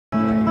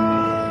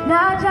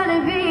not trying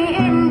to be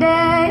in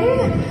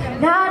there,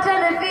 not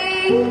trying to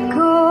be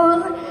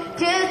cool,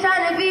 just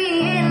trying to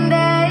be in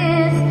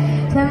this.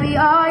 Tell me,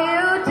 are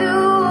you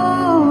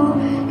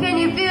too? Can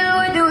you feel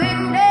what the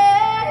wind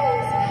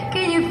is?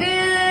 Can you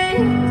feel it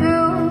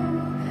through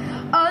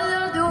all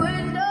of the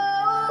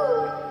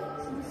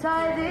windows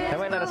inside this? They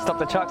won't let us stop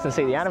the trucks and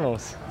see the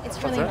animals.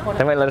 It's really important.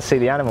 They won't let us see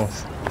the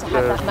animals. To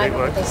have that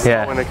moment with this.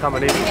 Yeah. When they're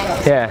coming in.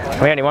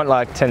 Yeah, we only want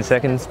like 10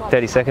 seconds,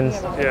 30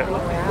 seconds. Yeah.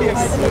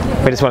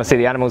 We just want to see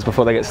the animals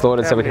before they get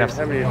slaughtered, so we can have...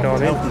 How many have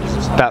gone in?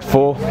 About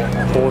 4.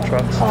 4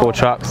 trucks. 4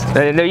 trucks.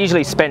 They're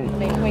usually spent,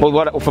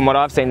 well, from what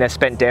I've seen, they're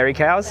spent dairy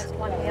cows.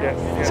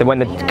 Yeah. So when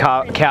the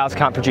cows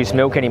can't produce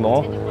milk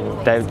anymore,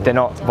 they're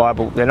not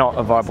viable. They're not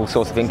a viable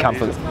source of income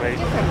for them.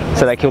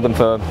 So they kill them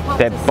for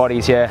their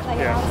bodies. Yeah.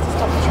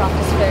 Stop the truck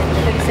just for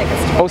 30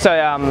 seconds. Also,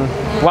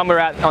 when we were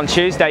out on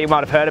Tuesday, you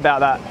might have heard about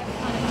that.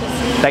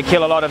 They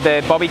kill a lot of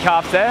their bobby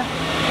calves there.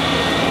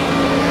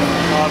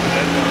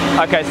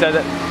 Okay, so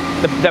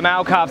the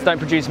male calves don't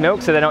produce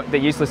milk, so they're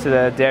useless to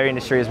the dairy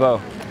industry as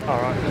well.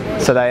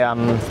 Alright. So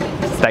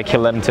they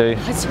kill them too.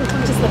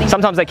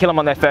 Sometimes they kill them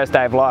on their first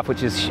day of life,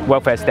 which is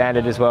welfare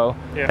standard as well.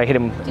 Yeah. They hit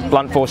them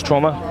blunt force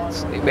trauma.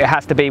 It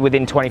has to be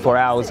within 24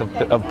 hours of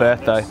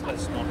birth though,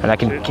 and they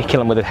can kill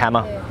them with a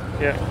hammer.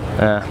 Yeah.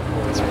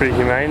 It's pretty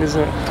humane,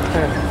 isn't it?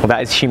 Yeah. Well,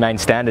 that is humane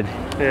standard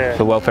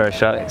for welfare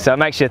Australia. So it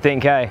makes you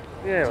think, hey?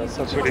 Yeah, well, it's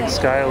such a big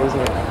scale, isn't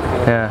it?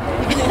 Yeah.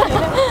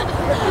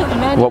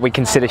 What we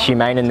consider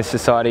humane in this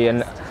society,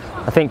 and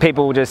I think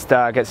people just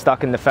get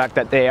stuck in the fact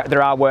that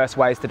there are worse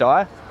ways to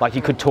die. Like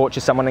you could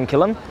torture someone and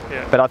kill them,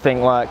 but I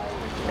think like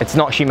it's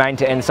not humane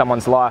to end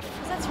someone's life.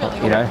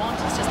 You know,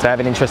 they have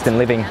an interest in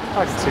living.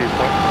 I can see your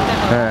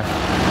point.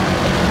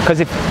 Because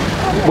if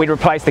we'd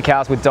replace the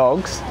cows with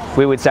dogs,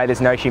 we would say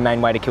there's no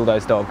humane way to kill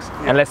those dogs,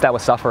 unless they were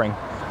suffering.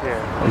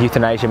 Yeah.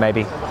 Euthanasia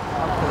maybe.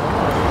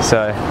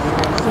 So.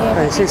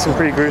 And you see some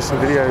pretty gruesome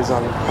videos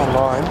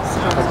online,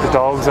 like the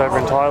dogs over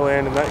in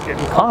Thailand and that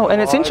getting caught. Oh,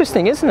 and it's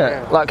interesting, isn't it?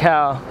 Yeah. Like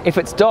how, if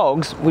it's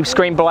dogs, we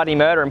scream bloody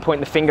murder and point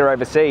the finger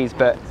overseas,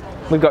 but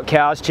we've got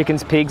cows,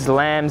 chickens, pigs,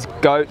 lambs,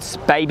 goats,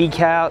 baby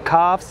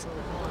calves,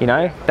 you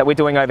know, that we're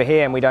doing over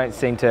here, and we don't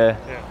seem to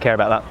care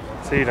about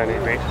that. So you don't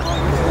eat meat?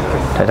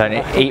 I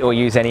don't eat or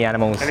use any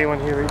animals. Anyone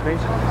here eat meat?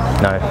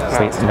 No.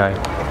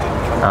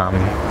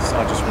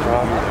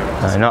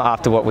 No, not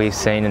after what we've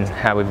seen and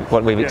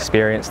what we've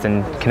experienced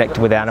and connected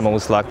with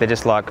animals. Like they're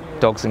just like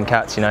dogs and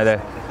cats, you know.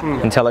 They're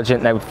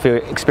intelligent. They would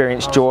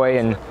experience joy,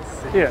 and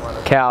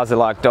cows are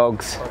like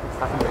dogs. No,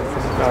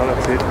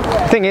 that's it.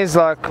 The thing is,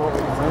 like,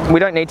 we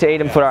don't need to eat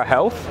them for our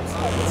health.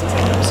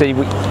 So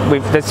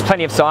there's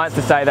plenty of science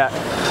to say that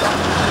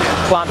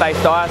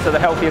plant-based diets are the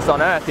healthiest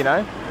on earth. You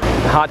know,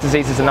 heart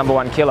disease is the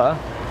 #1 killer.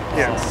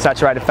 Yeah.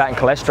 Saturated fat and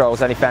cholesterol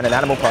is only found in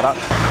animal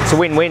products. It's a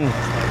win-win.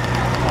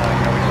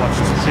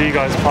 So you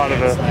guys part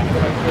of a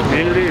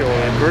community or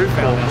a group?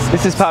 Or?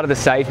 This is part of the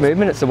SAVE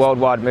movement. It's a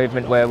worldwide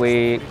movement where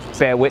we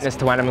bear witness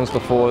to animals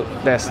before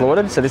they're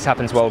slaughtered. So this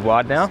happens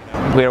worldwide now.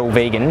 We're all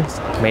vegan,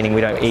 meaning we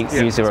don't eat,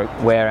 use or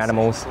wear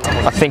animals.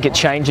 I think it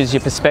changes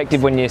your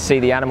perspective when you see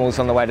the animals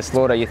on the way to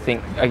slaughter.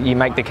 You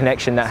make the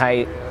connection that,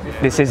 hey,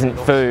 this isn't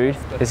food,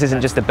 this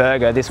isn't just a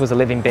burger, this was a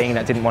living being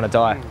that didn't want to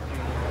die.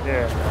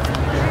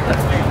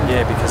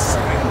 Yeah, because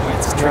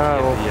it's tricky.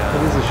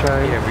 It is a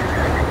shame.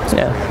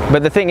 Yeah,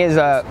 but the thing is,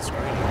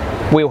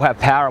 we all have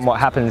power in what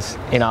happens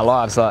in our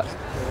lives. Like,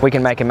 we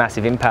can make a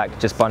massive impact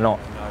just by not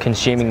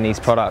consuming these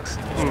products.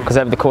 Because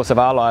over the course of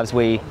our lives,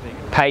 we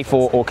pay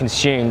for or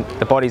consume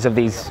the bodies of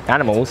these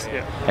animals,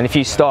 and if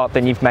you stop,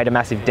 then you've made a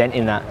massive dent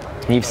in that.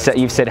 And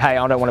you've said, hey,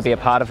 I don't want to be a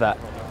part of that.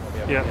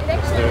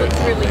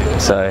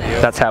 So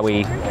that's how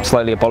we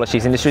slowly abolish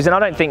these industries. And I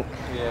don't think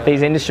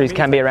these industries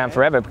can be around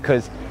forever,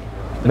 because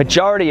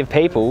majority of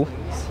people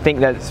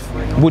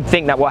would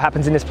think that what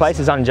happens in this place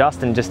is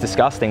unjust and just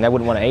disgusting. They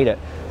wouldn't want to eat it.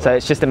 So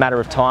it's just a matter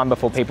of time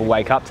before people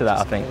wake up to that,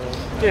 I think.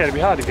 Yeah, it'd be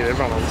hard to get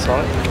everyone on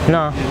site.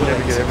 No. You'd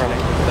never get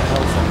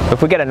everyone.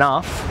 If we get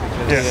enough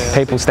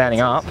people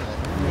standing up.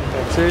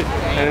 That's it.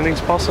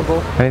 Anything's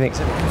possible.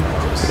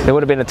 There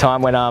would have been a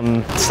time when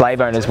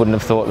slave owners wouldn't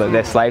have thought that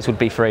their slaves would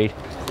be freed.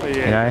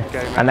 You know,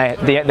 and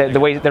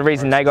the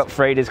reason they got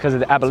freed is because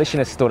the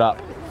abolitionists stood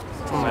up.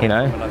 You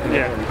know.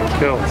 Yeah.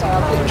 Cool.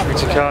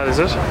 Which card is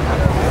it?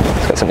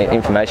 It's got some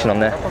information on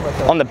there.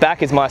 On the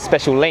back is my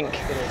special link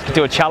to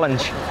do a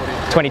challenge,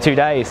 22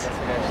 days.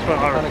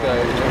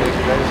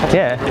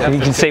 Yeah,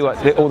 you can see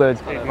what all the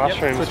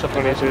mushrooms for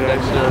 22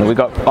 days. We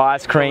got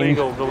ice cream.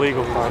 The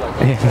legal part.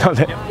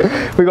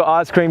 We got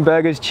ice cream,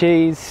 burgers,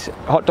 cheese,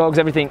 hot dogs,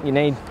 everything you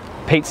need.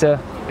 Pizza.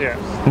 Yeah.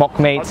 Mock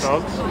meats.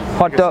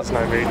 Hot dogs.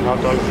 No meat in hot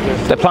dogs.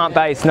 They're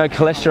plant-based, no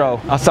cholesterol.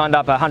 I signed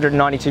up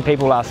 192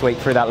 people last week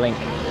through that link.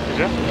 Did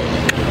you?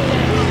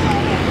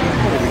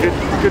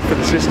 Good for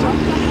the system.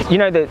 You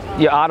know that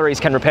your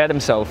arteries can repair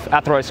themselves.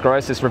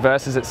 Atherosclerosis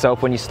reverses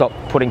itself when you stop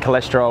putting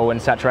cholesterol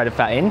and saturated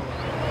fat in.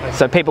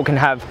 So people can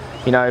have,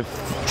 you know,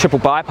 triple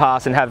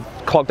bypass and have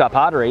clogged up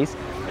arteries.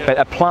 But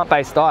a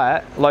plant-based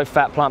diet,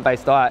 low-fat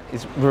plant-based diet,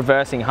 is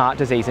reversing heart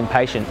disease in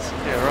patients.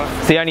 Yeah, right.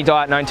 It's the only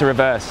diet known to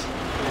reverse.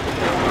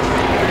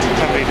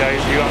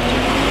 days you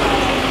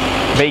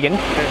got? Vegan?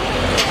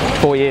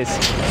 Yeah. 4 years.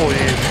 4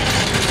 years.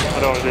 I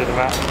don't want to do the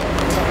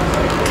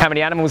math. How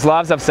many animals'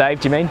 lives I've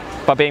saved, you mean?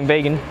 By being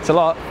vegan? It's a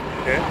lot.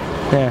 Yeah.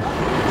 Yeah.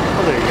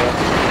 Well, there you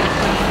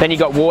go. Then you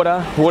got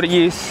water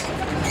use.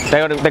 They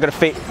got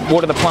to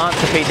water the plants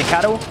to feed the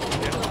cattle.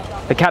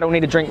 The cattle need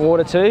to drink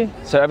water too.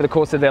 So over the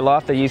course of their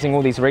life, they're using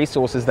all these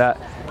resources that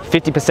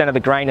 50% of the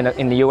grain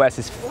in the US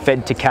is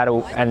fed to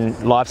cattle and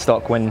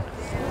livestock when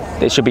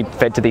it should be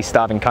fed to these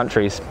starving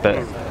countries. But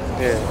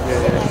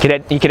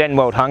you could end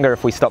world hunger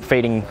if we stop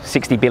feeding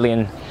 60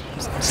 billion,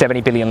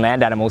 70 billion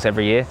land animals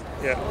every year.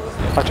 Yeah.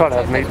 I try to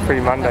have meat-free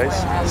Mondays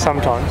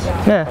sometimes.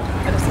 Yeah.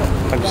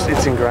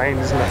 It's ingrained,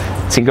 isn't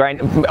it? It's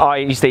ingrained. I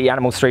used to eat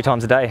animals 3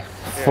 times a day,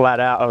 flat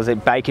out. I was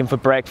eating bacon for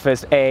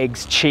breakfast,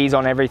 eggs, cheese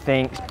on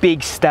everything,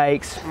 big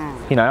steaks.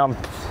 You know,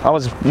 I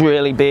was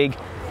really big.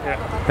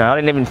 Yeah. No, I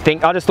didn't even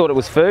think. I just thought it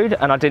was food,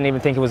 and I didn't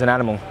even think it was an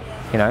animal.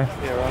 You know.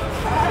 Yeah,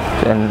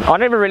 right. And I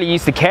never really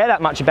used to care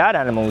that much about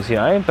animals, you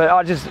know. But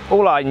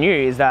all I knew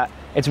is that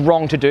it's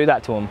wrong to do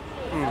that to them.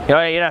 You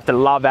know, you don't have to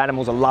love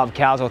animals or love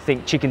cows or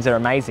think chickens are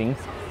amazing.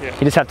 Yeah.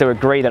 You just have to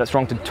agree that it's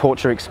wrong to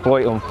torture,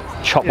 exploit, or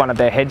chop one of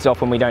their heads off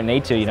when we don't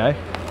need to, you know.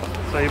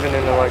 So even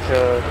in like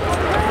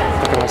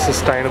a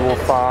sustainable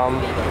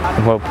farm.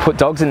 Well, put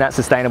dogs in that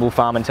sustainable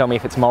farm and tell me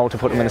if it's moral to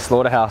put them in a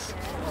slaughterhouse.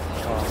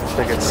 If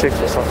they get sick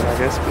or something, I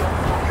guess.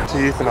 But to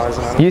euthanize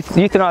an animal.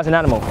 Euthanize an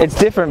animal. It's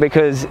different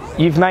because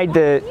you've made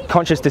the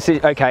conscious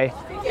decision. Okay,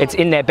 it's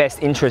in their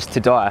best interest to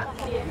die.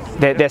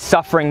 They're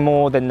suffering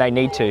more than they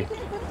need to.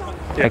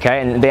 Yeah.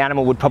 Okay, and the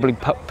animal would probably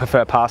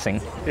prefer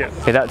passing. Yeah.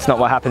 Okay, that's not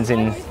what happens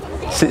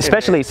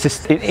especially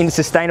in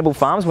sustainable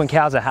farms when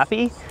cows are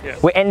happy. Yeah.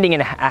 We're ending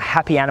a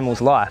happy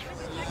animal's life.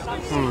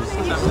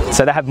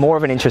 So they have more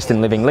of an interest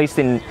in living. At least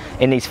in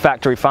these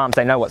factory farms,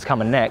 they know what's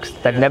coming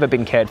next. They've never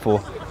been cared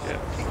for.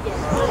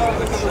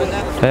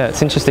 Yeah,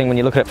 it's interesting when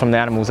you look at it from the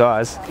animal's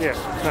eyes. Yeah,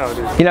 no, it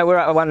is. You know, we were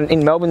at one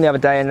in Melbourne the other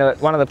day, and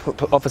one of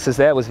the officers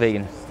there was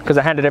vegan because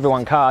I handed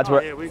everyone cards.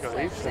 Yeah, we got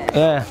heaps.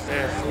 Yeah.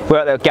 We're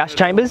at the gas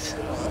chambers.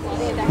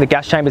 The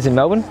gas chambers in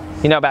Melbourne.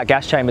 You know about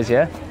gas chambers,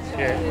 yeah?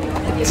 Yeah.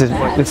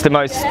 It's the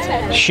most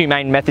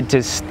humane method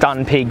to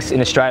stun pigs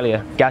in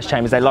Australia. Gas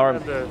chambers. They lower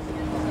them.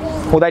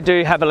 Well, they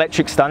do have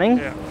electric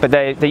stunning, but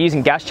they're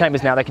using gas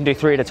chambers now. They can do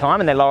 3 at a time,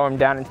 and they lower them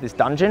down into this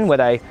dungeon where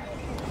they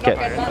get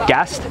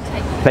gassed.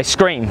 They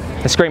scream.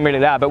 They scream really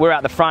loud. But we're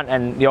out the front,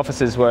 and the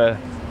officers were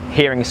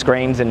hearing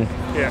screams and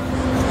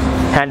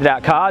handed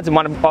out cards. And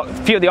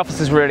a few of the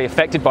officers were really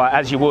affected by it,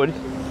 as you would.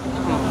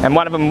 And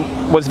one of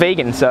them was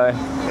vegan, so.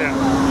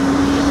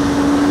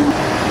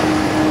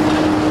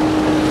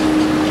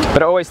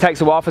 But it always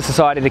takes a while for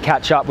society to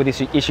catch up with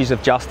issues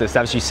of justice,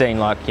 as you've seen,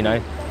 like, you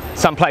know,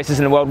 some places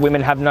in the world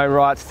women have no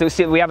rights.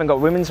 Still, we haven't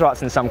got women's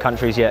rights in some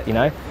countries yet, you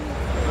know.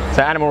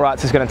 So animal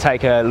rights is going to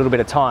take a little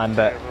bit of time,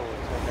 but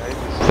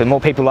the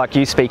more people like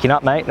you speaking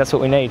up, mate, that's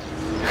what we need.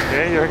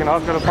 Yeah, you reckon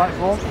I've got a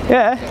platform?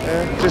 Yeah.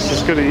 Just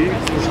as good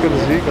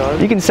as you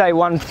guys. You can say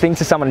one thing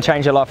to someone and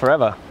change their life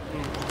forever.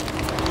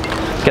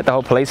 Get the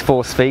whole police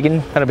force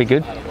vegan, that'll be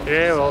good.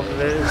 Yeah, well,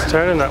 it's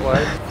turning that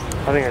way.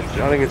 I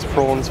think it's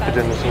prawns for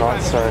dinner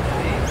tonight, so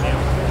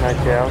no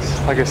cows.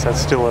 I guess that's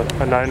still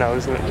a no-no,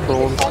 isn't it?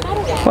 Prawns.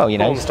 Well, you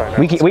know,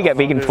 we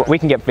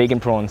can get vegan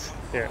prawns.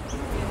 Yeah,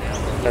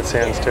 that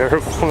sounds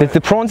terrible.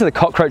 The prawns are the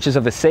cockroaches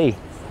of the sea.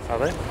 Are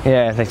they?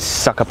 Yeah, they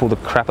suck up all the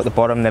crap at the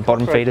bottom. They're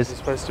bottom feeders. It's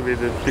supposed to be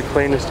the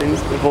cleanest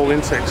of all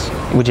insects.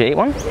 Would you eat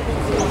one?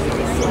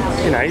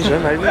 In Asia,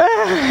 maybe.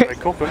 They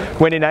cook them.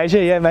 When in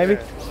Asia, yeah, maybe.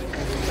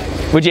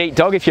 Yeah. Would you eat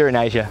dog if you're in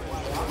Asia?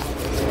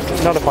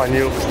 Not if I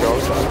knew it was dog.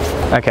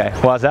 Okay,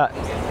 why's that?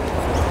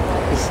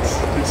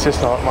 It's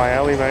just not my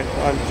alley, mate.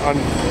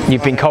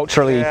 You've been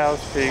culturally...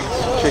 Cows, pigs,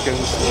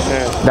 chickens,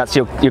 yeah. That's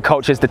your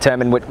culture's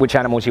determined which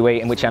animals you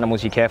eat and which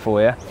animals you care for,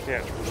 yeah?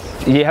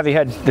 Yeah. Have you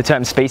heard the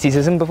term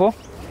speciesism before?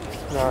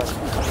 No.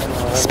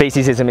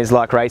 Speciesism is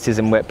like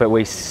racism, but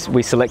we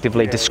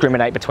selectively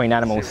discriminate between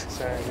animals.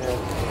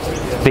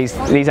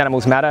 These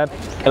animals matter.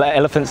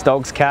 Elephants,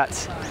 dogs,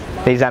 cats.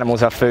 These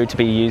animals are food to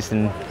be used,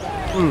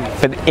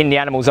 but in the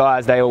animals'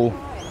 eyes, they all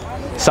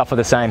suffer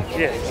the same.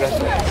 Yeah,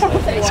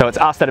 exactly. So it's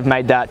us that have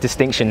made that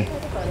distinction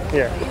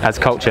as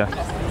culture. Do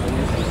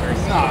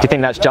you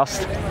think that's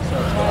just?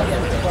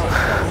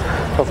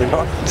 Probably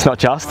not. It's not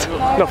just?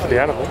 Not for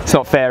the animal. It's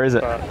not fair, is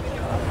it?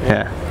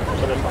 Yeah.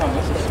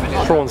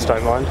 Prawns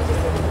don't mind.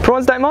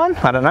 Prawns don't mind?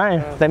 I don't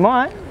know. They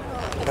might.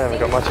 They haven't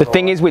got much. The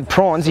thing is with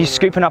prawns, you're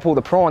scooping up all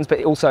the prawns,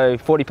 but also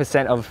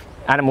 40% of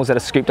animals that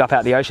are scooped up out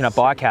of the ocean are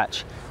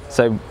bycatch.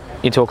 So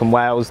you're talking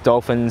whales,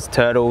 dolphins,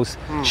 turtles,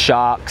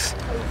 sharks.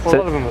 Well, a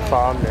lot of them are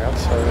farmed now,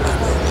 so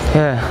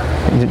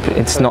yeah,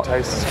 it's not.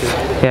 Tastes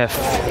good. Yeah,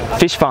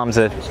 fish farms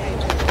are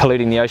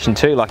polluting the ocean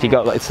too. Like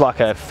it's like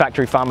a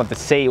factory farm of the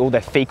sea. All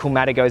their fecal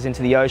matter goes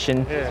into the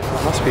ocean. Yeah,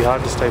 it must be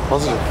hard to stay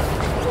positive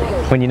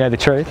when you know the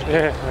truth.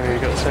 Yeah, when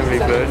you've got so many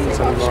burdens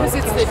on your mind.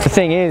 The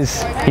thing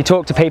is, you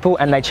talk to people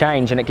and they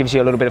change, and it gives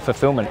you a little bit of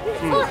fulfillment.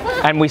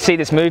 And we see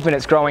this movement;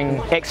 it's growing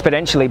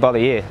exponentially by the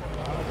year.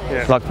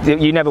 Yeah. Like,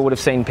 you never would have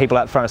seen people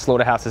out front of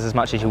slaughterhouses as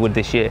much as you would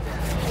this year.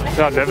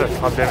 No, I've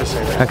never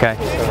seen it. Okay.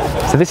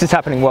 So this is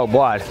happening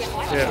worldwide.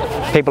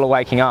 Yeah. People are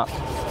waking up.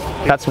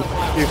 That's You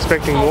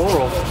expecting more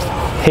or?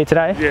 here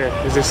today?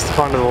 Yeah. Is this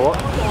kind of a lot?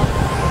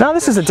 No,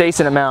 this is a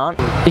decent amount.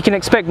 You can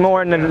expect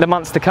more in the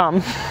months to come.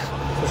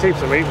 There's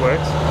heaps of meat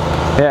works.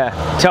 Yeah.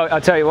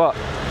 I'll tell you what.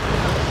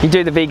 You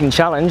do the vegan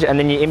challenge and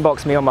then you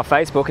inbox me on my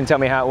Facebook and tell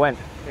me how it went.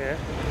 Yeah.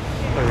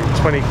 Maybe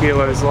 20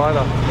 kilos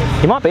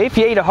lighter. You might be. If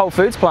you eat a whole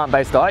foods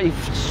plant-based diet, it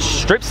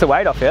strips the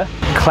weight off you.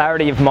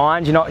 Clarity of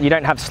mind. You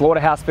don't have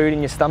slaughterhouse food in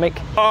your stomach.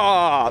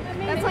 Oh,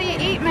 That's what you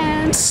eat,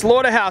 man.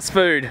 slaughterhouse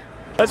food.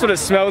 That's what it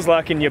smells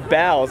like in your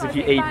bowels if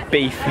you eat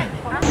beef.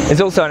 There's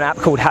also an app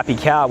called Happy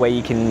Cow where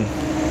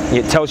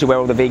it tells you where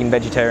all the vegan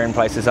vegetarian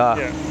places are.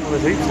 Yeah. Well,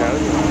 there's heaps now,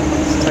 isn't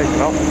it? It's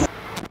taken off.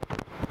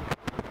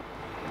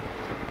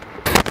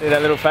 See their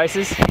little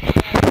faces?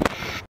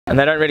 And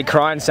they don't really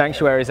cry in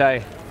sanctuaries,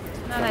 eh?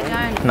 No, they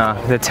don't.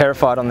 No, they're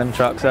terrified on them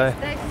trucks, eh?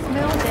 They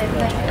smell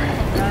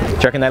dead. Do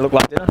you reckon they look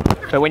like dinner?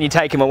 But when you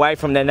take them away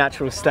from their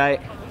natural state,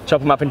 chop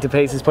them up into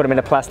pieces, put them in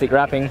a plastic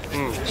wrapping,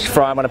 just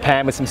fry them on a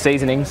pan with some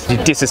seasonings, you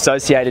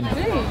disassociated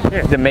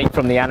the meat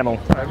from the animal.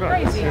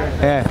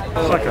 Yeah.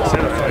 Like I said,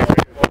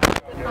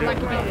 I like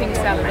a big pink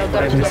salad. I'll go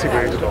I to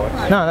disagree with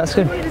that. No, that's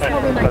good. But if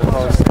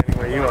I was standing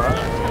where you are,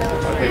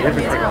 I'd be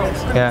a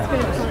hypocrite.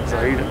 Yeah.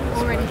 So eat it.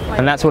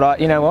 And that's what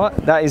you know what?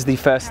 That is the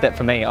first step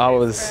for me. I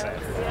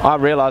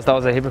realised I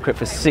was a hypocrite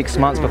for 6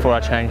 months before I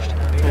changed.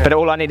 But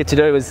all I needed to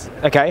do was,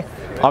 okay,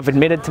 I've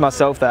admitted to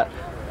myself that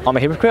I'm a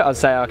hypocrite. I'd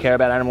say I care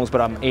about animals,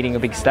 but I'm eating a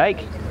big steak,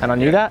 and I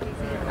knew that.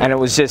 And it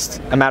was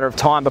just a matter of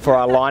time before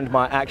I aligned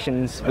my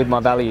actions with my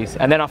values.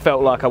 And then I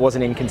felt like I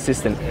wasn't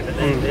inconsistent.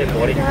 I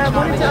wanted to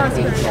ask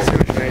you.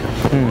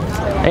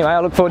 Anyway, I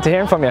look forward to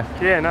hearing from you.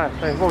 Yeah, no.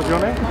 Hey, what was your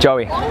name?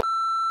 Joey.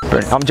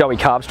 I'm Joey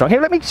Carbstrong.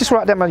 Here, let me just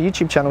write down my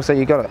YouTube channel so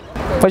you got it.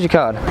 Where's your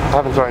card? I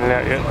haven't thrown it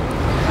out yet.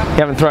 You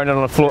haven't thrown it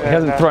on the floor. Yeah, He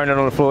hasn't thrown it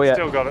on the floor yet.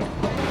 Still got it.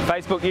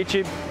 Facebook,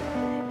 YouTube.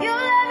 You'll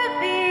never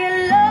be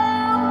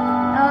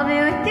alone. I'll be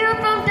with you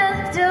from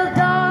dusk till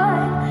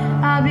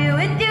dawn. I'll be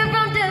with you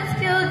from dusk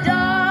till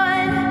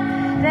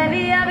dawn.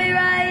 Baby, I'll be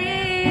right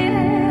here.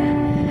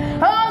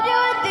 Hold you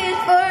with these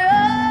 4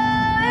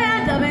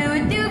 eyes. I'll be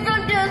with you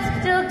from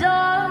dusk till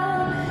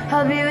dawn.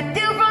 I'll be with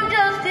you from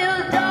dusk till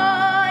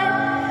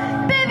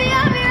dawn. Baby,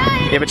 I'll be right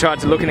here. You ever tried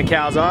to look in a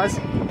cow's eyes?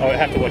 I would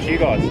have to watch you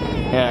guys.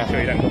 Yeah. Make sure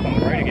you don't look on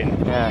the road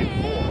again. Yeah.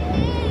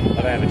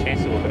 I don't have a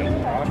chance to look at them.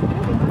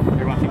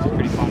 Everyone thinks it's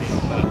pretty funny.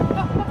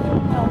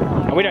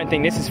 But We don't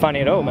think this is funny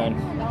at all, man.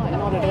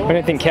 We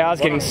don't think cows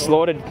getting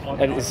slaughtered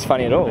is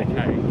funny at all.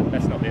 okay,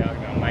 that's not the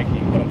argument I'm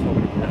making. What I'm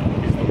talking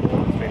about is the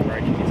law that's been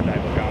broken today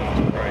by going off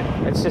the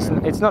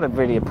road. It's not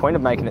really a point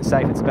of making it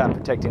safe. It's about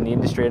protecting the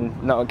industry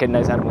and not getting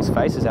those animals'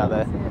 faces out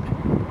there.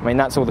 I mean,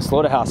 that's all the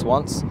slaughterhouse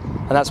wants,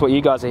 and that's what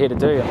you guys are here to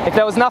do. If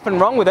there was nothing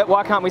wrong with it,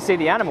 why can't we see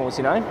the animals,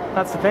 you know?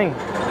 That's the thing.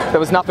 If there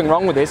was nothing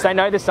wrong with this, they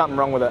know there's something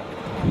wrong with it.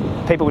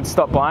 People would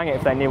stop buying it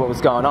if they knew what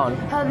was going on.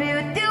 I'll be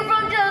with you